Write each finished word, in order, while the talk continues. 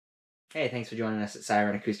Hey, thanks for joining us at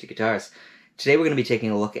Siren Acoustic Guitars. Today we're going to be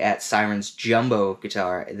taking a look at Siren's jumbo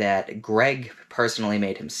guitar that Greg personally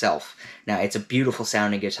made himself. Now, it's a beautiful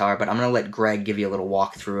sounding guitar, but I'm going to let Greg give you a little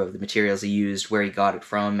walkthrough of the materials he used, where he got it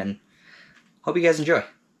from, and hope you guys enjoy.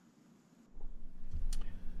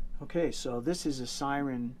 Okay, so this is a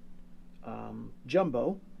Siren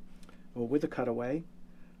jumbo with a cutaway,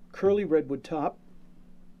 curly redwood top,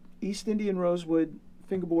 East Indian rosewood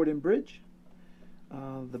fingerboard and bridge.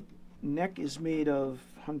 The neck is made of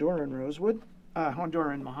Honduran rosewood,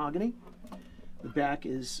 Honduran mahogany. The back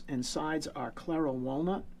is and sides are claro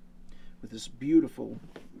walnut with this beautiful,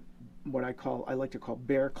 what I like to call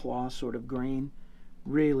bear claw sort of grain.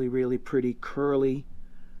 Really, really pretty curly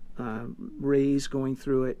rays going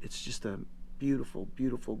through it. It's just a beautiful,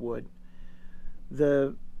 beautiful wood.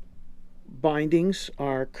 The bindings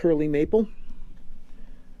are curly maple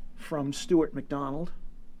from Stuart McDonald.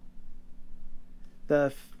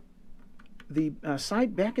 The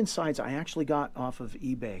back and sides I actually got off of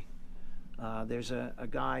eBay. There's a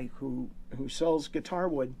guy who sells guitar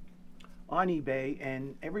wood on eBay,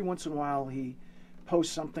 and every once in a while he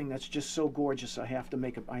posts something that's just so gorgeous I have to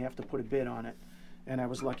put a bid on it, and I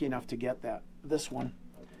was lucky enough to get this one.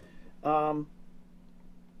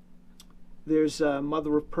 There's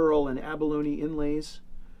mother of pearl and abalone inlays.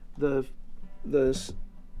 The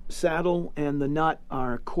saddle and the nut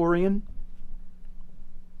are Corian.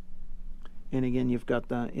 And again, you've got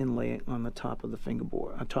the inlay on the top of the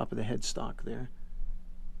fingerboard, on top of the headstock there.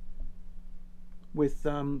 With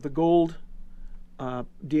the gold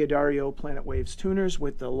Diodario Planet Waves tuners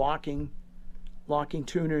with the locking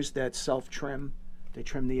tuners that self-trim. They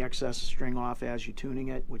trim the excess string off as you're tuning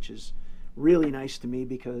it, which is really nice to me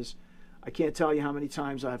because I can't tell you how many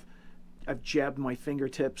times I've jabbed my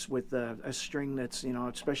fingertips with a string that's,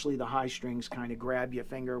 especially the high strings kind of grab your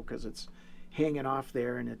finger because it's hanging off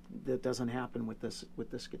there, and that doesn't happen with this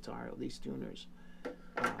guitar, these tuners.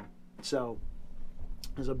 So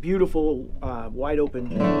there's a beautiful wide open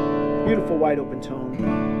tone.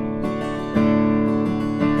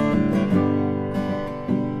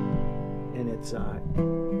 And it's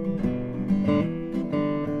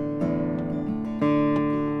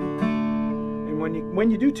and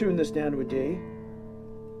when you do tune this down to a D,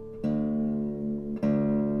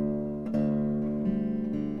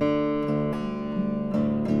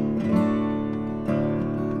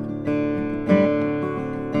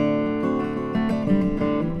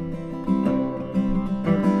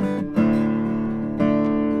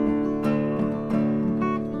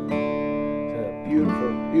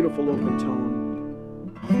 beautiful open tone.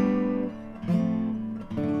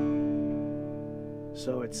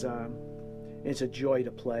 So it's a joy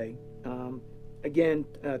to play. Again,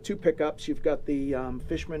 two pickups. You've got the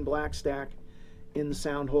Fishman black stack in the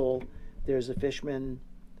sound hole. There's a Fishman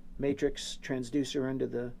matrix transducer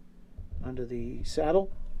under the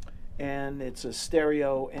saddle, and it's a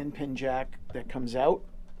stereo end pin jack that comes out.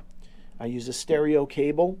 I use a stereo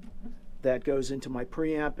cable that goes into my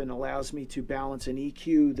preamp and allows me to balance and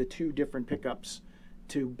EQ the two different pickups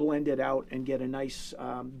to blend it out and get a nice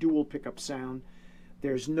dual pickup sound.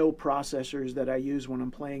 There's no processors that I use when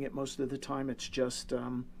I'm playing it most of the time. It's just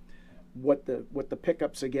what the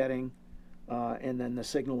pickups are getting, and then the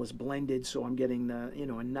signal is blended, so I'm getting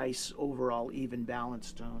a nice overall even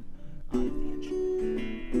balanced tone out of the instrument.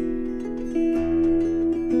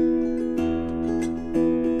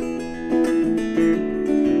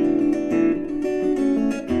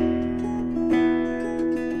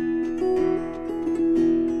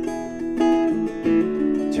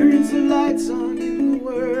 Turns the lights on in the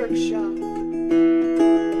workshop,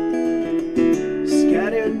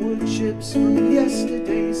 scattered wood chips from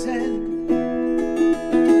yesterday's end.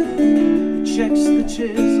 Checks the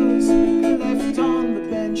chisels left on the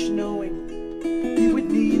bench, knowing he would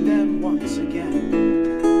need them once again.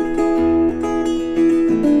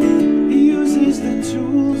 He uses the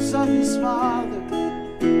tools of his father,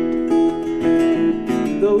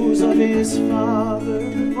 those of his father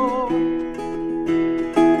before.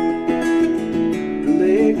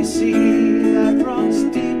 Legacy that runs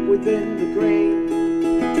deep within the grain,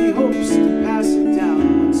 he hopes to pass it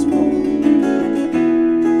down once more.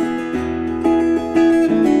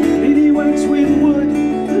 And he works with wood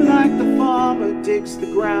like the farmer digs the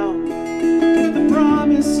ground, with the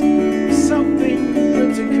promise of something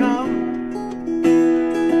good to come.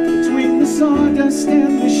 Between the sawdust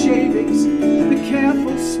and the shavings, the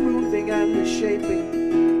careful smoothing and the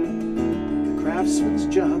shaping, the craftsman's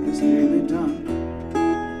job is nearly done.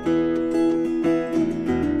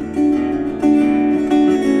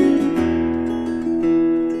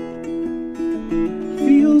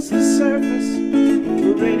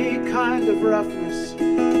 roughness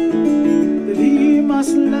that he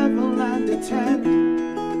must level and attend.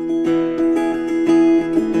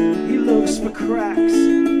 He looks for cracks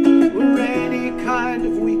or any kind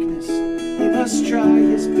of weakness he must try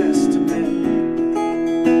his best to mend.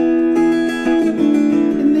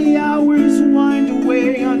 And the hours wind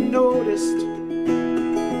away unnoticed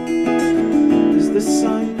as the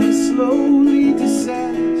sun slowly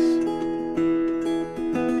descends.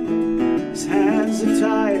 His hands are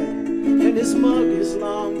tired and his mug has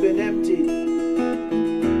long been emptied.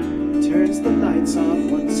 He turns the lights on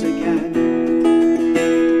once again,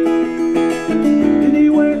 and he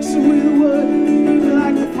works with wood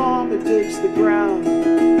like the farmer digs the ground,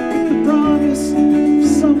 with the promise of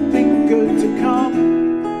something good to come.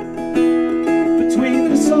 Between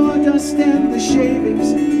the sawdust and the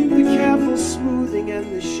shavings, the careful smoothing and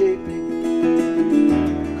the shaping,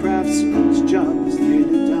 the craftsman's job is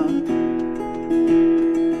nearly done.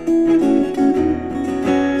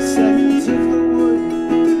 The scent of the wood,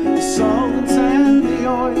 the solvents and the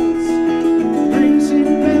oils, brings him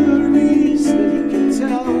memories that he can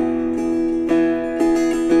tell.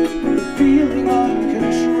 The feeling of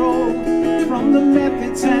control from the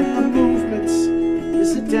methods and the movements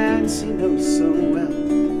is a dance he knows so well.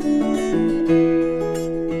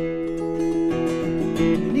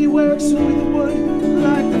 He works with wood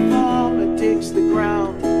like the farmer digs the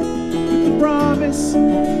ground, with the promise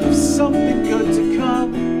of something good to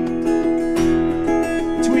come.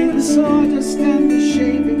 Between the sawdust and the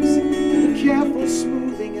shavings, the careful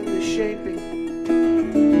smoothing and the shaping,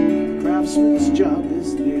 the craftsman's job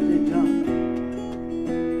is nearly done.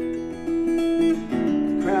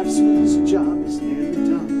 The craftsman's job is nearly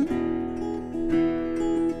done.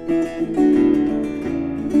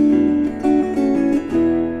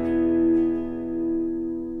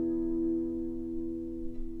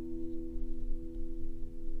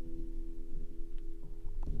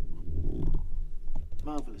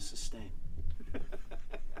 Marvelous sustain.